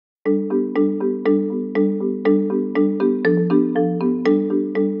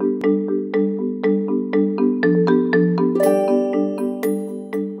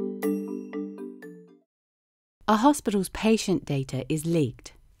A hospital's patient data is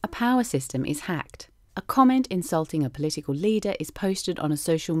leaked. A power system is hacked. A comment insulting a political leader is posted on a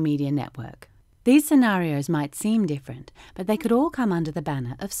social media network. These scenarios might seem different, but they could all come under the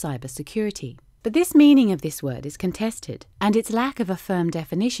banner of cybersecurity. But this meaning of this word is contested, and its lack of a firm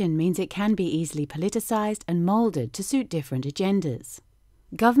definition means it can be easily politicized and molded to suit different agendas.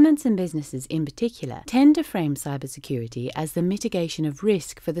 Governments and businesses in particular tend to frame cybersecurity as the mitigation of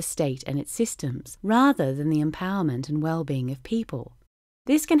risk for the state and its systems, rather than the empowerment and well-being of people.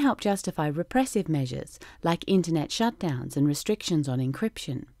 This can help justify repressive measures like internet shutdowns and restrictions on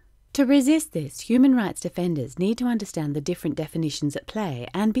encryption. To resist this, human rights defenders need to understand the different definitions at play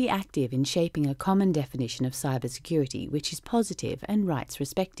and be active in shaping a common definition of cybersecurity which is positive and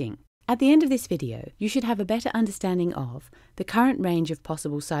rights-respecting. At the end of this video, you should have a better understanding of the current range of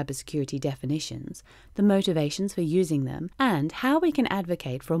possible cybersecurity definitions, the motivations for using them, and how we can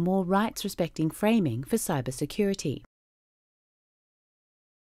advocate for a more rights-respecting framing for cybersecurity.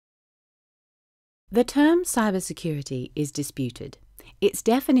 The term cybersecurity is disputed. Its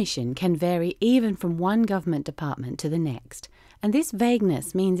definition can vary even from one government department to the next, and this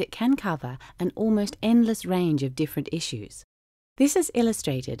vagueness means it can cover an almost endless range of different issues. This is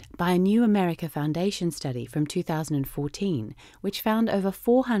illustrated by a New America Foundation study from 2014, which found over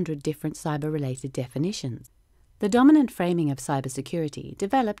 400 different cyber-related definitions. The dominant framing of cybersecurity,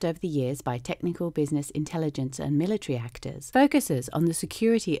 developed over the years by technical, business, intelligence and military actors, focuses on the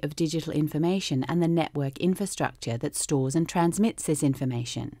security of digital information and the network infrastructure that stores and transmits this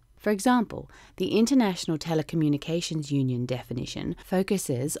information. For example, the International Telecommunications Union definition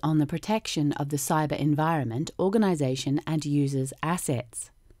focuses on the protection of the cyber environment, organization and users'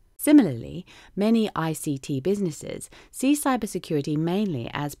 assets. Similarly, many ICT businesses see cybersecurity mainly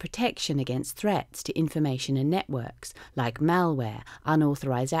as protection against threats to information and networks, like malware,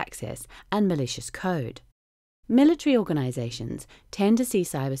 unauthorized access, and malicious code. Military organizations tend to see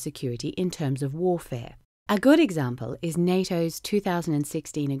cybersecurity in terms of warfare. A good example is NATO's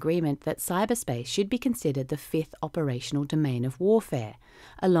 2016 agreement that cyberspace should be considered the fifth operational domain of warfare,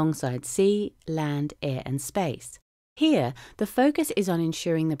 alongside sea, land, air, and space. Here, the focus is on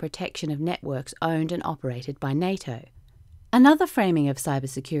ensuring the protection of networks owned and operated by NATO. Another framing of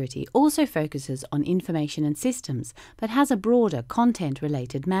cybersecurity also focuses on information and systems, but has a broader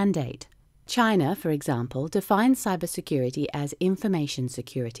content-related mandate. China, for example, defines cybersecurity as information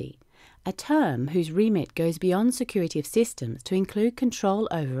security, a term whose remit goes beyond security of systems to include control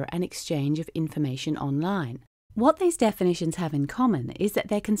over and exchange of information online. What these definitions have in common is that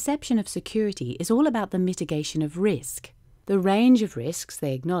their conception of security is all about the mitigation of risk. The range of risks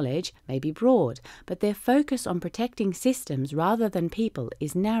they acknowledge may be broad, but their focus on protecting systems rather than people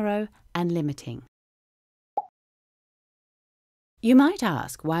is narrow and limiting. You might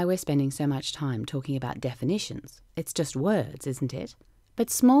ask why we're spending so much time talking about definitions. It's just words, isn't it? But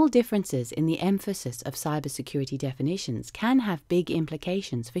small differences in the emphasis of cybersecurity definitions can have big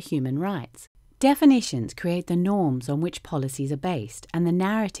implications for human rights. Definitions create the norms on which policies are based and the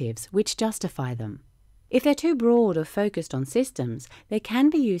narratives which justify them. If they're too broad or focused on systems, they can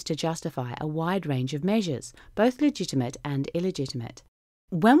be used to justify a wide range of measures, both legitimate and illegitimate.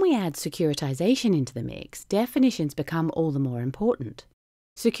 When we add securitization into the mix, definitions become all the more important.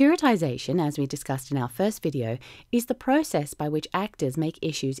 Securitization, as we discussed in our first video, is the process by which actors make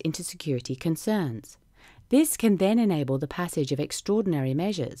issues into security concerns. This can then enable the passage of extraordinary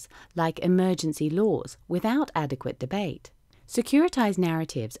measures, like emergency laws, without adequate debate. Securitized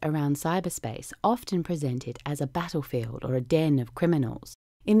narratives around cyberspace often present it as a battlefield or a den of criminals.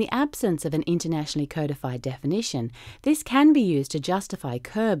 In the absence of an internationally codified definition, this can be used to justify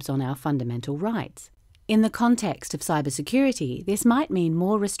curbs on our fundamental rights. In the context of cybersecurity, this might mean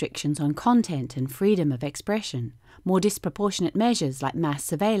more restrictions on content and freedom of expression, more disproportionate measures like mass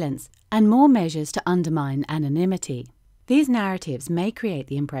surveillance, and more measures to undermine anonymity. These narratives may create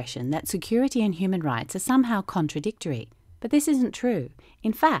the impression that security and human rights are somehow contradictory, but this isn't true.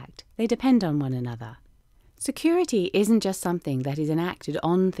 In fact, they depend on one another. Security isn't just something that is enacted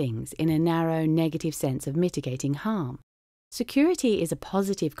on things in a narrow, negative sense of mitigating harm. Security is a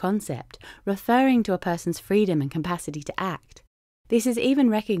positive concept, referring to a person's freedom and capacity to act. This is even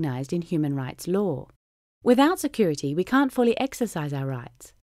recognized in human rights law. Without security, we can't fully exercise our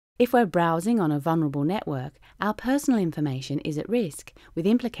rights. If we're browsing on a vulnerable network, our personal information is at risk, with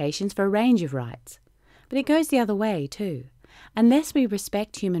implications for a range of rights. But it goes the other way, too. Unless we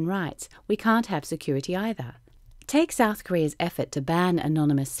respect human rights, we can't have security either. Take South Korea's effort to ban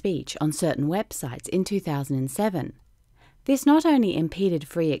anonymous speech on certain websites in 2007. This not only impeded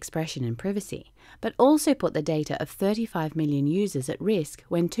free expression and privacy, but also put the data of 35 million users at risk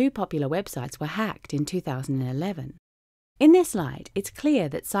when 2 popular websites were hacked in 2011. In this light, it's clear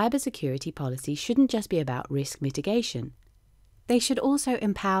that cybersecurity policy shouldn't just be about risk mitigation. They should also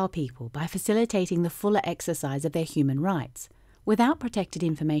empower people by facilitating the fuller exercise of their human rights. Without protected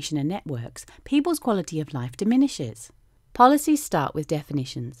information and networks, people's quality of life diminishes. Policies start with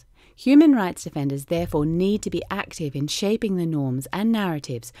definitions. Human rights defenders therefore need to be active in shaping the norms and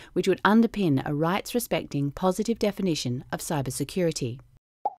narratives which would underpin a rights-respecting, positive definition of cybersecurity.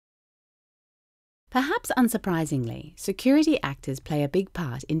 Perhaps unsurprisingly, security actors play a big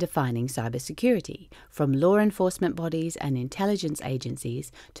part in defining cybersecurity, from law enforcement bodies and intelligence agencies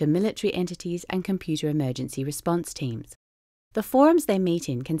to military entities and computer emergency response teams. The forums they meet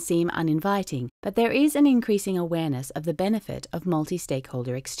in can seem uninviting, but there is an increasing awareness of the benefit of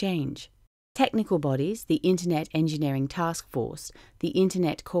multi-stakeholder exchange. Technical bodies, the Internet Engineering Task Force, the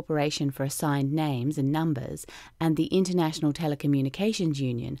Internet Corporation for Assigned Names and Numbers, and the International Telecommunications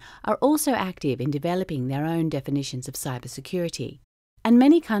Union are also active in developing their own definitions of cybersecurity. And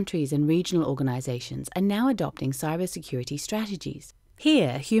many countries and regional organizations are now adopting cybersecurity strategies.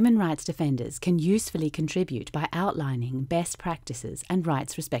 Here, human rights defenders can usefully contribute by outlining best practices and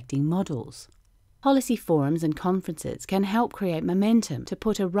rights-respecting models. Policy forums and conferences can help create momentum to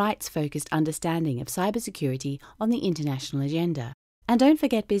put a rights-focused understanding of cybersecurity on the international agenda. And don't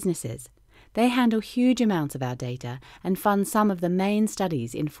forget businesses. They handle huge amounts of our data and fund some of the main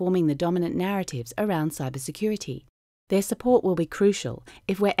studies informing the dominant narratives around cybersecurity. Their support will be crucial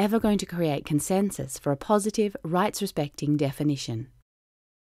if we're ever going to create consensus for a positive, rights-respecting definition.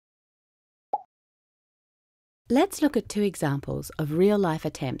 Let's look at 2 examples of real-life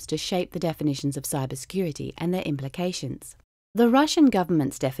attempts to shape the definitions of cybersecurity and their implications. The Russian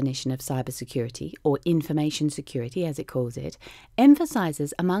government's definition of cybersecurity, or information security as it calls it,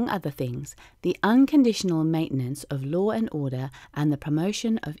 emphasizes, among other things, the unconditional maintenance of law and order and the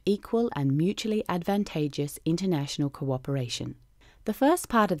promotion of equal and mutually advantageous international cooperation. The first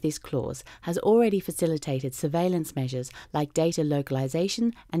part of this clause has already facilitated surveillance measures like data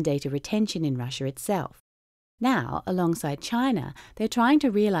localization and data retention in Russia itself. Now, alongside China, they're trying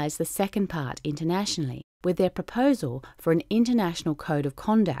to realize the second part internationally with their proposal for an international code of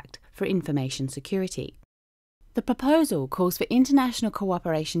conduct for information security. The proposal calls for international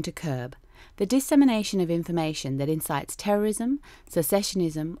cooperation to curb the dissemination of information that incites terrorism,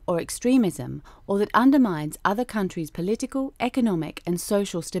 secessionism, or extremism, or that undermines other countries' political, economic, and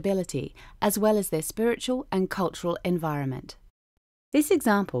social stability, as well as their spiritual and cultural environment. This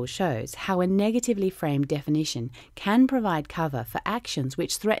example shows how a negatively framed definition can provide cover for actions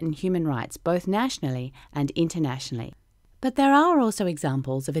which threaten human rights both nationally and internationally. But there are also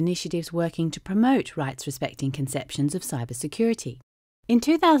examples of initiatives working to promote rights-respecting conceptions of cybersecurity. In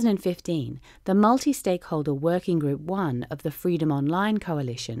 2015, the Multi-Stakeholder Working Group 1 of the Freedom Online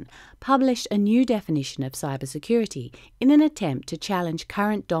Coalition published a new definition of cybersecurity in an attempt to challenge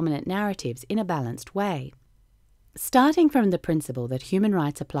current dominant narratives in a balanced way. Starting from the principle that human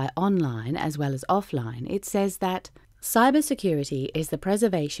rights apply online as well as offline, it says that cybersecurity is the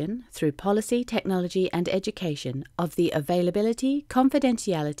preservation, through policy, technology and education, of the availability,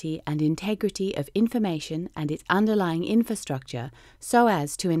 confidentiality and integrity of information and its underlying infrastructure so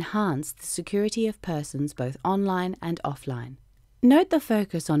as to enhance the security of persons both online and offline. Note the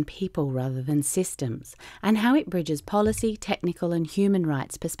focus on people rather than systems and how it bridges policy, technical and human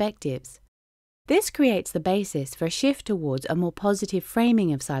rights perspectives. This creates the basis for a shift towards a more positive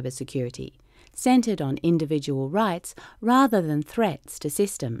framing of cybersecurity, centered on individual rights rather than threats to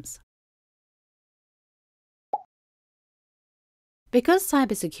systems. Because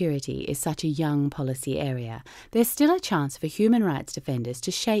cybersecurity is such a young policy area, there's still a chance for human rights defenders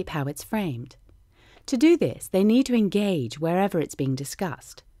to shape how it's framed. To do this, they need to engage wherever it's being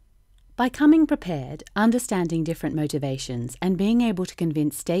discussed. By coming prepared, understanding different motivations, and being able to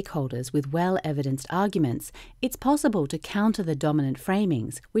convince stakeholders with well-evidenced arguments, it's possible to counter the dominant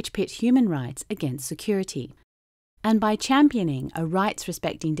framings which pit human rights against security. And by championing a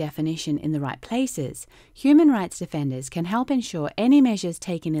rights-respecting definition in the right places, human rights defenders can help ensure any measures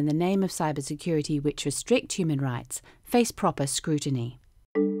taken in the name of cybersecurity which restrict human rights face proper scrutiny.